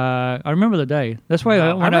 I remember the day. That's why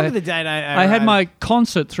I when remember the date. I had my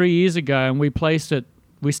concert 3 years ago, and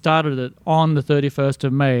we started it on the 31st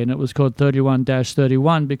of May, and it was called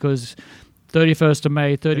 31-31 because 31st of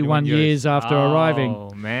May, 31 years after arriving.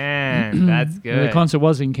 Oh man, that's And good. the concert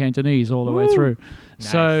was in Cantonese all the way through.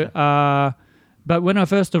 Nice. So, but when I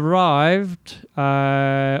first arrived,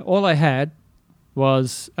 all I had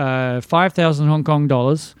was 5,000 Hong Kong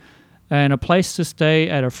dollars and a place to stay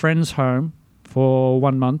at a friend's home for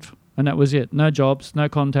 1 month, and that was it. No jobs, no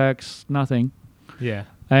contacts, nothing. Yeah.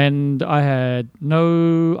 And I had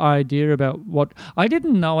no idea about what... I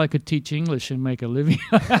didn't know I could teach English and make a living.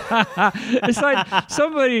 It's like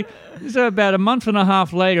somebody... So about a month and a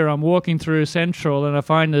half later, I'm walking through Central and I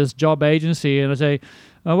find this job agency and I say,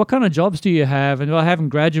 what kind of jobs do you have? And I haven't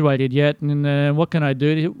graduated yet. And what can I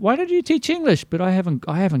do? They say, why don't you teach English? But I haven't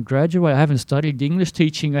graduated. I haven't studied English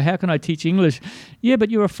teaching. How can I teach English? Yeah, but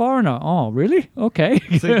you're a foreigner. Oh, really? Okay.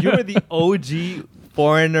 So you were the OG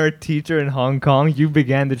foreigner teacher in Hong Kong. You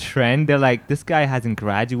began the trend. They're like, this guy hasn't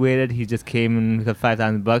graduated. He just came in with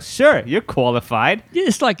 $5,000. Sure, you're qualified. Yeah,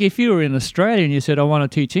 it's like if you were in Australia and you said, I want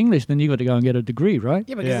to teach English, then you got to go and get a degree, right?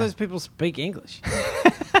 Yeah, because Yeah. those people speak English.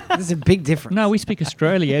 There's a big difference. No, we speak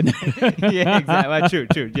Australian. Yeah, exactly. Well,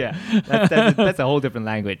 true. Yeah, that's a whole different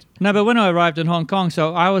language. No, but when I arrived in Hong Kong,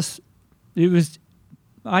 I was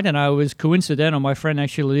coincidental. My friend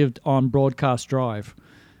actually lived on Broadcast Drive.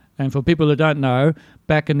 And for people who don't know,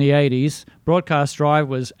 back in the 80s, Broadcast Drive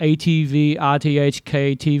was ATV,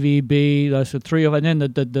 RTHK, TVB, those were three of them. And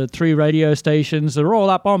then the three radio stations, they're all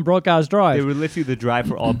up on Broadcast Drive. They were literally the drive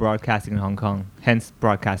for all broadcasting in Hong Kong. Hence,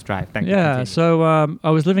 Broadcast Drive. Thank you. Yeah, Continue. so I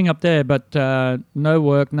was living up there, but no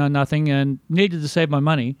work, no nothing, and needed to save my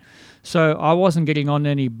money. So I wasn't getting on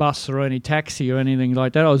any bus or any taxi or anything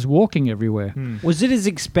like that. I was walking everywhere. Was it as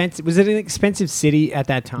expensive? Was it an expensive city at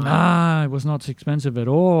that time? Nah, it was not expensive at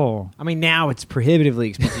all. I mean, now it's prohibitively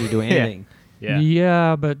expensive to do anything.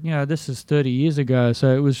 Yeah. But this is 30 years ago,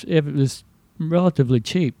 so it was relatively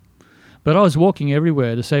cheap. But I was walking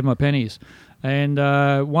everywhere to save my pennies. And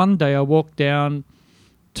one day I walked down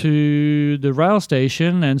to the rail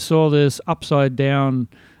station and saw this upside down.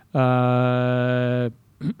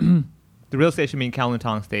 The rail station mean Kowloon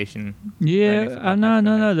Tong Station. Yeah, next to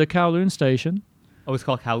no, the Kowloon station. Oh, it's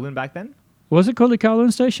called Kowloon back then? Was it called the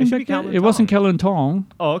Kowloon station It should back be then? Kowloon It wasn't Tong. Kowloon Tong.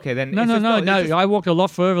 Oh, okay. Then No, it's just- it's just- I walked a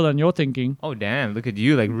lot further than you're thinking. Oh, damn. Look at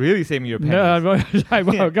you. Like, really saving your pennies. No,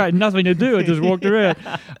 I got nothing to do. I just walked around.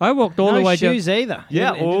 I walked all no the way down. shoes either.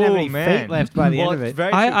 Yeah, It didn't have any man. feet left by the Well, end of it's it.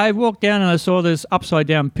 very true. I walked down and I saw this upside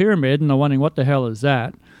down pyramid, and I'm wondering what the hell is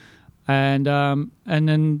that. And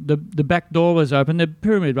then the back door was open. The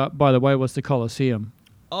pyramid, by the way, was the Colosseum.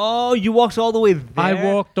 Oh, you walked all the way there? I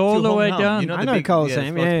walked all to the Hong way Kong. down. You know I the know big,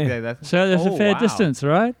 Colosseum, it's- yeah. that's- So there's a Oh, fair wow. distance,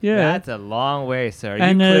 right? Yeah. That's a long way, sir.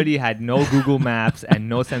 And, you clearly had no Google Maps and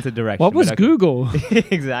no sense of direction. What was but okay. Google?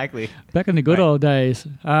 Exactly. Back in the good Right. old days.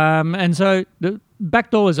 And so the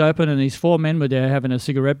back door was open and these four men were there having a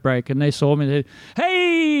cigarette break and they saw me and they said,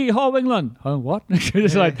 hey, Lee Ho Wing-lun. Oh, what?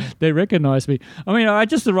 It's like they recognize me. I mean, I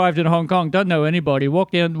just arrived in Hong Kong, don't know anybody.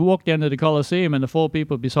 Walk down to the Coliseum, and the 4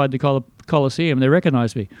 people beside the Coliseum, they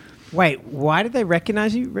recognize me. Wait, why did they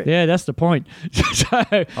recognize you? Yeah, that's the point.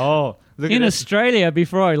 So, in Australia,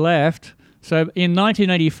 before I left, so in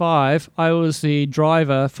 1985, I was the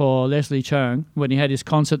driver for Leslie Cheung when he had his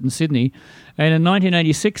concert in Sydney. And in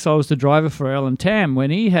 1986, I was the driver for Alan Tam when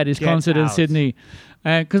he had his concert in Sydney.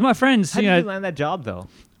 Because my friends, How did you land that job, though?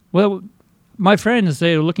 well, my friends,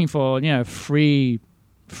 they were looking for, free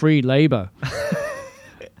labor.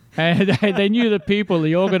 And they knew the people,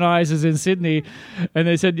 the organisers in Sydney, and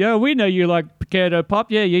they said, "Yo, we know you like Picardo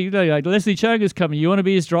Pop. Yeah, you know, like Leslie Cheung is coming. You want to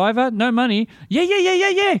be his driver? No money.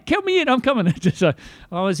 Yeah. Count me in. I'm coming." So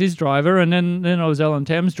I was his driver, and then I was Alan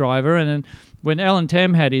Tam's driver. And then when Alan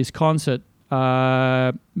Tam had his concert,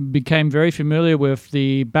 became very familiar with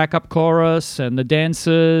the backup chorus and the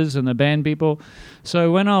dancers and the band people.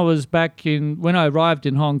 So when I arrived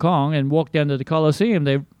in Hong Kong and walked down to the Coliseum,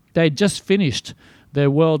 they just finished their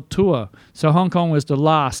world tour. So Hong Kong was the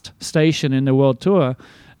last station in the world tour,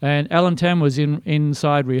 and Alan Tam was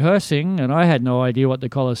inside rehearsing, and I had no idea what the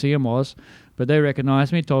Coliseum was, but they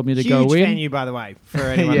recognized me, told me to go in. Huge venue, by the way, for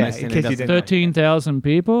anyone listening. in case you didn't know. 13,000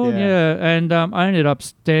 people, and I ended up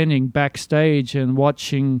standing backstage and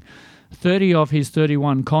watching 30 of his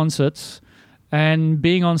 31 concerts and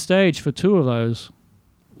being on stage for 2 of those.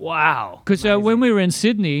 Wow. Because when we were in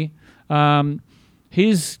Sydney,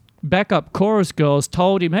 his backup chorus girls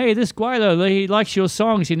told him, "Hey, this Guilo, he likes your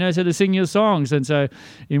songs. He knows how to sing your songs." And so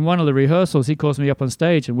in one of the rehearsals, he calls me up on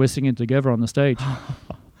stage and we're singing together on the stage.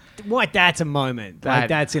 What? That's a moment.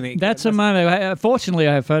 That's a moment. Fortunately,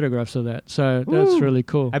 I have photographs of that. So that's really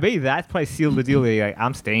cool. I bet you that probably sealed the deal. Like,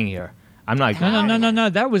 I'm staying here. I'm not going. No.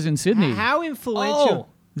 That was in Sydney. How influential?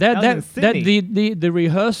 The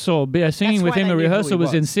rehearsal, singing with him, a rehearsal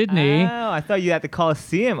was in Sydney. Oh, I thought you had the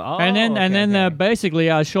Coliseum. Oh, and then basically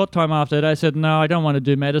a short time after that, I said, no, I don't want to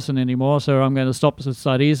do medicine anymore, so I'm going to stop the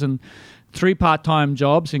studies. And 3 part-time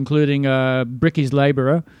jobs, including brickies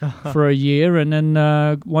labourer for a year, and then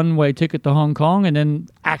one-way ticket to Hong Kong, and then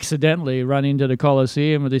accidentally run into the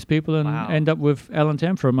Coliseum with these people and end up with Alan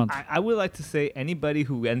Tam for a month. I would like to say anybody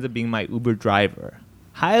who ends up being my Uber driver,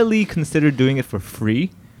 highly consider doing it for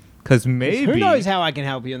free. Because maybe... Who knows how I can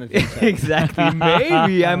help you in the future? Exactly.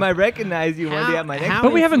 Maybe I might recognize you one day at my next...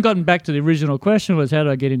 But we haven't gotten back to the original question, was how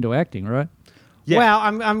do I get into acting, right? Yeah. Well,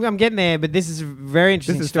 I'm getting there, but this is a very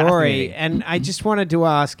interesting story. And I just wanted to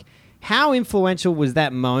ask, how influential was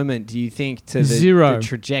that moment, do you think, to the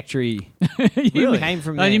trajectory Really? came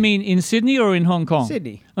from there? You mean in Sydney or in Hong Kong?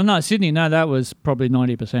 Sydney. Oh, no, Sydney. No, that was probably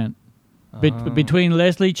 90%. Between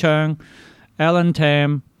Leslie Cheung, Alan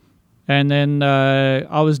Tam... And then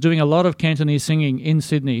I was doing a lot of Cantonese singing in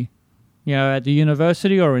Sydney, at the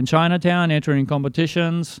university or in Chinatown, entering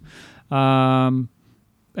competitions, and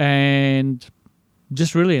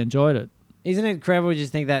just really enjoyed it. Isn't it incredible to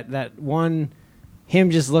just think that one, him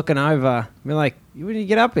just looking over, be like, when did you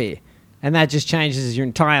get up here? And that just changes your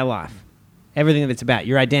entire life. Everything that it's about,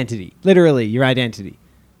 your identity. Literally, your identity.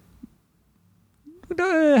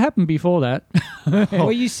 It happened before that.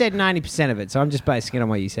 Well, you said 90% of it, so I'm just basing it on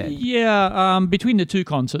what you said. Yeah, between the 2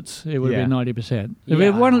 concerts, it would have been 90%.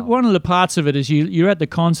 Yeah. One of the parts of it is you're at the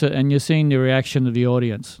concert and you're seeing the reaction of the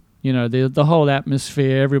audience. The whole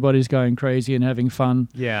atmosphere, everybody's going crazy and having fun.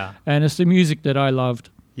 Yeah. And it's the music that I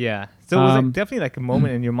loved. Yeah. So it was definitely like a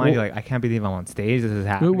moment in your mind, you're like, I can't believe I'm on stage, this is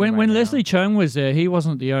happening When Leslie Cheung was there, he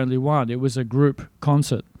wasn't the only one. It was a group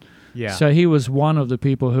concert. Yeah. So he was one of the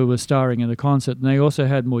people who was starring in the concert. And they also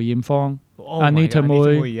had Mo Yim Fong, Anita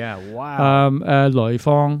Mui, yeah, wow. Lui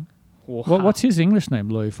Fong. Wow. What's his English name?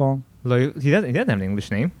 Lui Fong. He doesn't have an English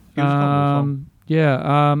name. He was called Lui Fong.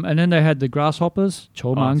 And then they had the Grasshoppers,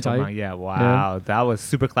 Cho Mang Zai. Yeah, wow. That was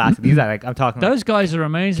super classic. These are I'm talking those guys are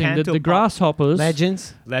amazing. The Grasshoppers.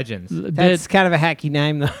 Legends. Legends. That's kind of a hacky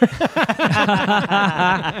name, though.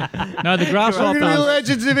 No, the Grasshoppers.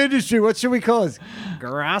 Legends of industry. What should we call it?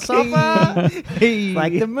 Grasshopper.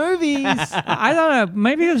 Like the movies. I don't know.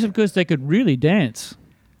 Maybe it was because they could really dance.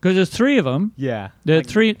 Because there's 3 of them. Yeah. There are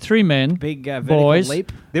three men, big boys.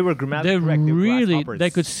 leap. They were grammatically They're correct. really, they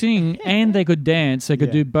could sing and they could dance. They could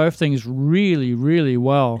do both things really, really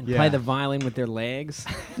well. Yeah. Play the violin with their legs.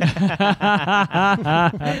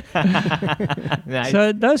 Nice.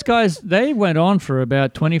 So those guys, they went on for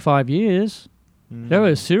about 25 years. They were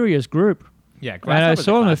a serious group. Yeah, And I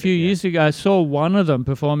saw them a few years ago. I saw one of them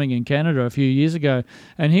performing in Canada a few years ago,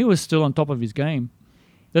 and he was still on top of his game.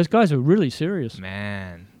 Those guys were really serious.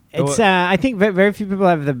 Man. It's I think very few people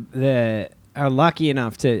have the are lucky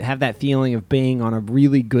enough to have that feeling of being on a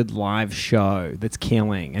really good live show that's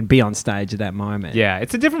killing and be on stage at that moment. Yeah,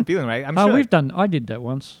 it's a different feeling, right? I'm sure. I did that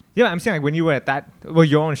once. Yeah, I'm saying like when you were at that,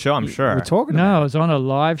 your own show, I'm sure. We're talking No, I about was on a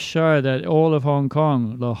live show that all of Hong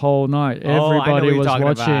Kong, the whole night. Oh, I know what Everybody you're was talking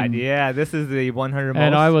watching. about. Yeah, this is the 100 most.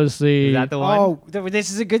 And I was Is the. that the one?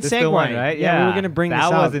 this is a good This segue. is the one, right? Yeah, we were going to bring that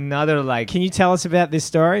this up. was another like. Can you tell us about this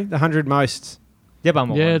story? The 100 most. Yeah,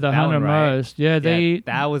 but Yeah, the 100 most. Yeah, they.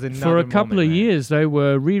 That was another. For a couple moment, of right? years, they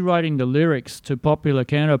were rewriting the lyrics to popular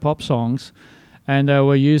Cantopop songs, and they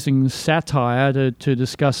were using satire to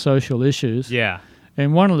discuss social issues. Yeah.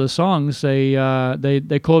 And one of the songs,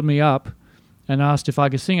 they called me up and asked if I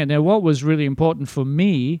could sing it. Now, what was really important for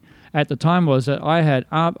me at the time was that I had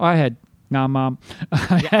nah, mom.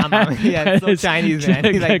 Yeah, it's so Chinese, man.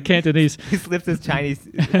 He's like, Cantonese. he slips his Chinese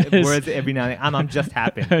words every now and then. I'm just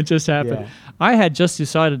happened. It just happened. Yeah. I had just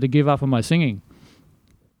decided to give up on my singing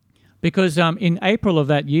because in April of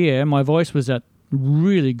that year, my voice was at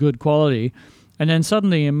really good quality, and then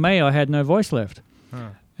suddenly in May, I had no voice left.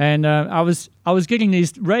 And I was getting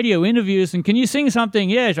these radio interviews, and can you sing something?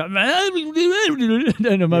 Yeah. And I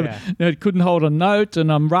couldn't hold a note,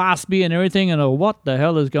 and I'm raspy and everything, and what the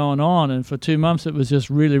hell is going on? And for 2 months, it was just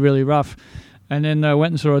really, really rough. And then I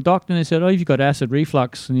went and saw a doctor, and they said, "Oh, you've got acid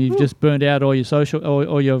reflux, and you've just burned out all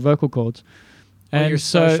your your vocal cords." And your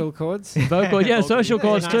so social chords? vocal, yeah, social That's a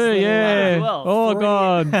cords nice too, little yeah. as well. Oh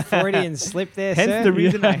God. Freudian slip there, Hence sir. the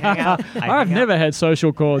reason I hang out. I've never had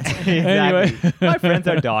social cords. Anyway, Exactly. My friends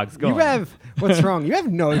are dogs. Go You on. have... What's wrong? You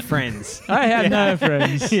have no friends. I have no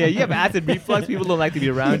friends. Yeah, you have acid reflux. People don't like to be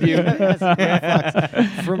around you.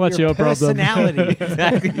 From What's your your problem? personality.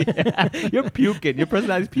 Exactly. Yeah. You're puking. Your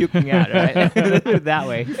personality's puking out, right? Let's put it that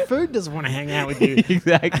way. Food doesn't want to hang out with you.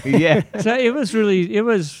 Exactly. Yeah. So it was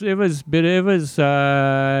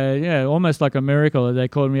almost like a miracle that they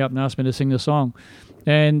called me up and asked me to sing the song.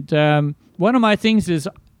 And one of my things is,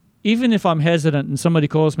 even if I'm hesitant and somebody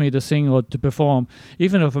calls me to sing or to perform,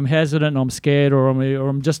 even if I'm hesitant, I'm scared, or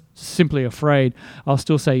I'm just simply afraid, I'll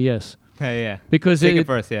still say yes, Yeah. because Take it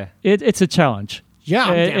first. Yeah. it's a challenge. Yeah,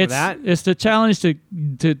 I'm down with it's that. It's the challenge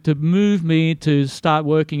to move me to start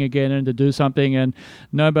working again and to do something, and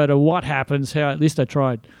no matter what happens, at least I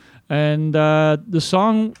tried. And the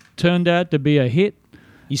song turned out to be a hit.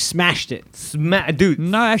 You smashed it. Dude.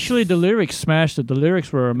 No, actually, the lyrics smashed it. The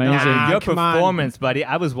lyrics were amazing. Nah, Your come on. performance, buddy.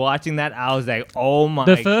 I was watching that. I was like, oh my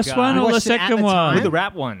The god. first one or the watched it at second the one? time. With the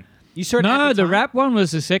rap one. You saw it No, at the time? rap one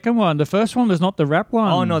was the second one. The first one was not the rap one.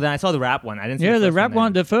 Oh no, then I saw the rap one. I didn't see Yeah, the the first rap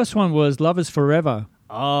one. then. The first one was "Love Is Forever."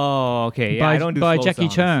 Oh, okay. Yeah, By- I don't do by slow Jackie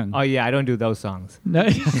songs. Chan. Oh yeah, I don't do those songs. No.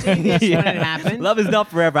 This when it happened? Love is not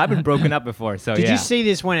forever. I've been broken up before, so Did yeah. you see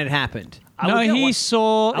this when it happened? I No, was there he watch-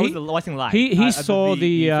 saw. I was he- watching live. He at saw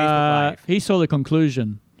the Facebook Live. he saw the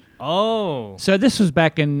conclusion. Oh, So this was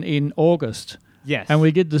back in August, yes. and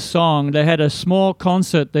we did the song. They had a small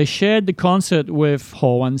concert. They shared the concert with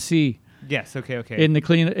Ho Wan Si Yes. Okay. in the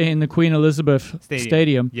Queen Elizabeth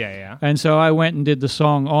Stadium. Yeah. And so I went and did the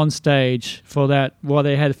song on stage for that. Well,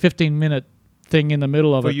 they had a 15-minute thing in the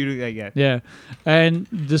middle of For it. you to get. Yeah. And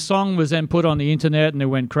the song was then put on the internet and it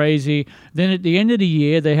went crazy. Then at the end of the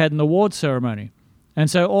year, they had an award ceremony. And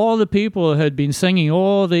so all the people who had been singing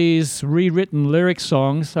all these rewritten lyric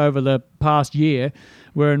songs over the past year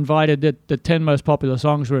were invited. The 10 most popular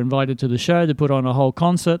songs were invited to the show to put on a whole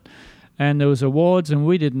concert. And there was awards, and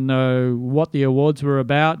we didn't know what the awards were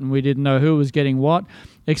about, and we didn't know who was getting what,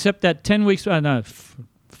 except that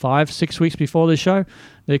 5, 6 weeks before the show,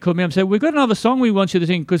 they called me up and said, "We've got another song we want you to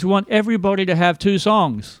sing because we want everybody to have 2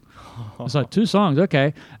 songs." I was like, 2 songs,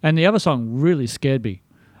 okay. And the other song really scared me.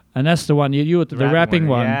 And that's the one, you the rapping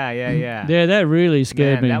one. Yeah. Yeah, that really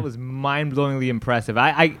scared Man, me. that was mind-blowingly impressive.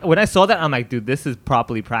 I when I saw that, I'm like, dude, this is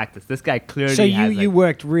properly practiced. This guy clearly So has you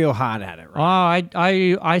worked real hard at it, right?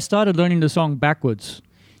 I started learning the song backwards.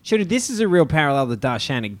 Sure, this is a real parallel to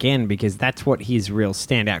Darshan again, because that's what his real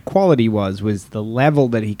standout quality was the level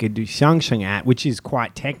that he could do xiangsheng at, which is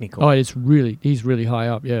quite technical. Oh, he's really high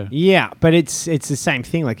up, yeah. Yeah, but it's the same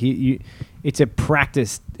thing. Like you it's a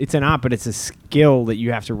practice. It's an art, but it's a skill that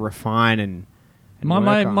you have to refine and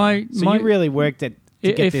work on. So you really worked at to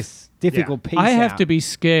get if- this difficult piece. I have out. to be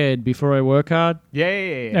scared before I work hard. Yeah.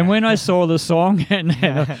 And when I saw the song, and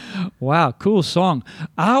wow, cool song.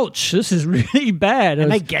 Ouch, this is really bad.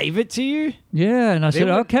 And they gave it to you. Yeah, and I said,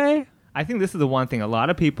 would- okay. I think this is the one thing. A lot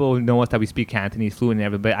of people know us that we speak Cantonese fluent and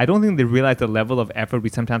everything, but I don't think they realize the level of effort we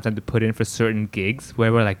sometimes have to put in for certain gigs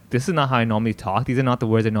where we're like, this is not how I normally talk. These are not the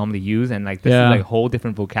words I normally use. And like, this is like a whole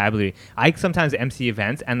different vocabulary. I sometimes MC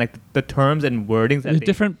events and like the terms and wordings. There's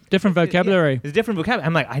different vocabulary. There's different vocabulary.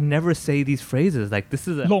 I'm like, I never say these phrases. Like, this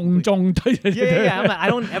is a... Long Jong. Yeah. I'm like, I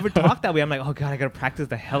don't ever talk that way. I'm like, oh God, I got to practice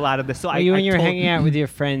the hell out of this. So when you're hanging out with your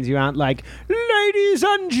friends, you aren't like, ladies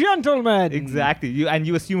and gentlemen. Exactly.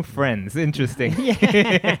 You assume friends. Interesting.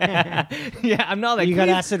 Yeah. Yeah, I'm not like... You got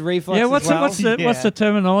acid reflux Yeah, as well? what's the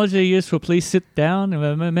terminology used for please sit down?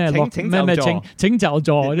 It's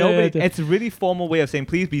a really formal way of saying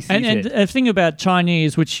please be seated. And the thing about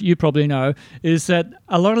Chinese, which you probably know, is that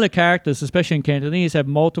a lot of the characters, especially in Cantonese, have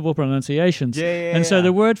multiple pronunciations. So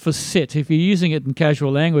the word for sit, if you're using it in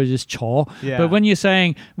casual language, is chaw. Yeah. But when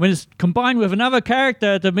it's combined with another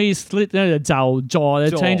character, to me, zao, jaw,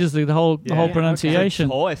 it changes the whole pronunciation.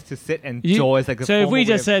 Chaw is to sit and jaw is like the So if we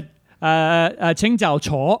just said, Qing Zhao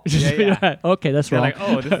Chaw. Okay, that's They're wrong. like,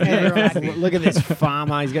 oh, this is Look at this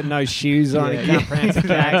farmer. He's got no shoes on. He can't pronounce it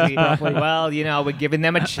exactly. properly. Well, we're giving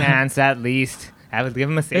them a chance at least. I would give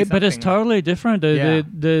them a say But it's something. totally different.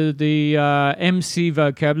 The MC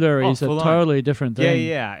vocabularies are full on. totally different.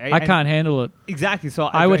 I can't handle it. Exactly. So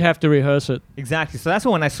I would have to rehearse it. Exactly. So that's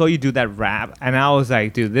when I saw you do that rap, and I was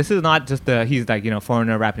like, dude, this is not just he's like,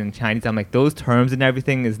 foreigner rapping in Chinese. I'm like, those terms and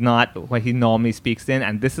everything is not what he normally speaks in,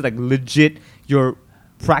 and this is like legit. You're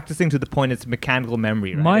practicing to the point it's mechanical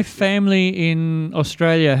memory, right? My family in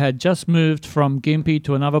Australia had just moved from Gympie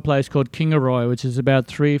to another place called Kingaroy, which is about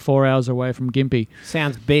 3-4 hours away from Gympie.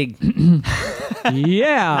 Sounds big.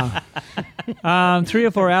 Yeah. 3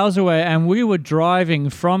 or 4 hours away, and we were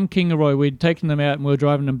driving from Kingaroy. We'd taken them out and we were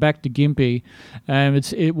driving them back to Gympie. And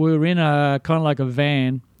we were in a kind of like a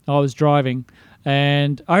van. I was driving.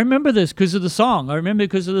 And I remember this because of the song.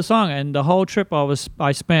 And the whole trip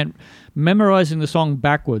I spent memorizing the song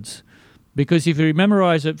backwards. Because if you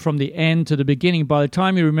memorize it from the end to the beginning, by the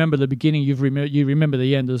time you remember the beginning, you remember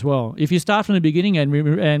the end as well. If you start from the beginning and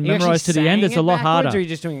memorize to the end, it's a lot harder. Or are you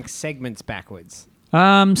just doing segments backwards?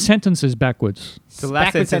 Sentences backwards. So last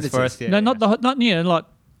Backwards sentence first. No, not like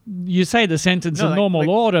you say the sentence in normal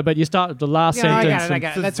order, but you start with the last sentence. I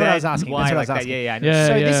got it. That's what I was asking. Why like that? Yeah, I know. Yeah,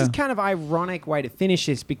 So this is kind of ironic way to finish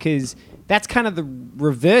this because that's kind of the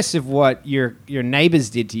reverse of what your neighbors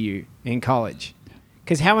did to you in college.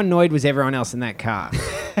 Because how annoyed was everyone else in that car?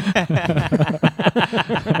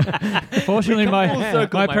 Fortunately,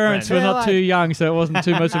 my parents were not too young, so it wasn't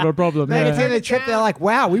too much of a problem. They get to the trip, they're like,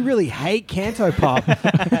 wow, we really hate Canto Pop.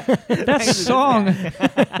 That song,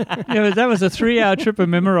 that was a 3-hour trip of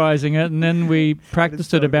memorizing it, and then we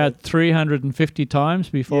practiced it about 350 times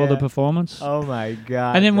before the performance. Oh my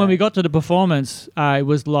God. And then when we got to the performance, it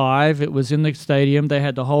was live. It was in the stadium. They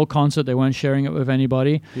had the whole concert. They weren't sharing it with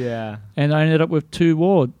anybody. Yeah. And I ended up with two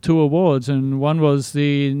awards, and one was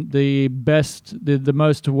the best, the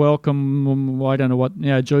most welcome. I don't know what.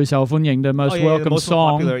 Joy Sao Funying, the most welcome the most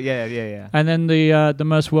song. Popular. Yeah. And then the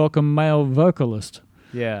most welcome male vocalist.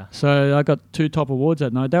 Yeah. So I got 2 top awards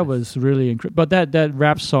that night. That was really incredible. But that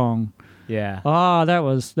rap song. Yeah. That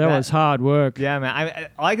was hard work. Yeah, man.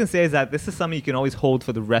 All I can say is that this is something you can always hold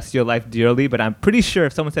for the rest of your life dearly. But I'm pretty sure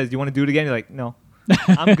if someone says, "Do you want to do it again?" You're like, "No."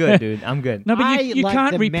 I'm good, dude. I'm good. No, but you like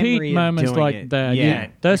can't the repeat memory of moments doing like it. that. Yeah.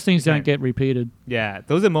 Those things don't get repeated. Yeah,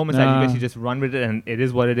 those are moments that you basically just run with it, and it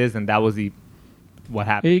is what it is, and that was what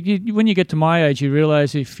happened. When you get to my age, you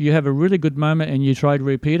realize if you have a really good moment and you try to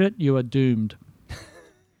repeat it, you are doomed.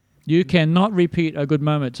 You cannot repeat a good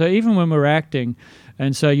moment. So even when we're acting,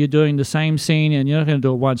 and so you're doing the same scene, and you're not going to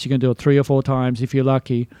do it once, you're going to do it 3 or 4 times if you're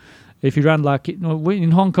lucky. If you're unlucky,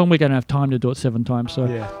 in Hong Kong, we don't have time to do it 7 times. So,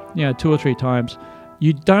 2 or 3 times.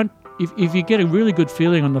 You don't. If you get a really good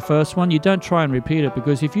feeling on the first one, you don't try and repeat it,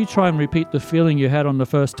 because if you try and repeat the feeling you had on the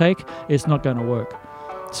first take, it's not going to work.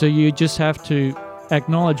 So you just have to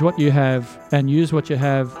acknowledge what you have and use what you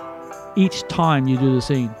have each time you do the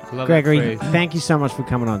scene. Gregory, thank you so much for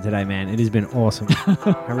coming on today, man. It has been awesome.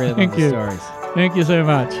 I really love the stories. Thank you so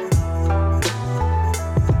much.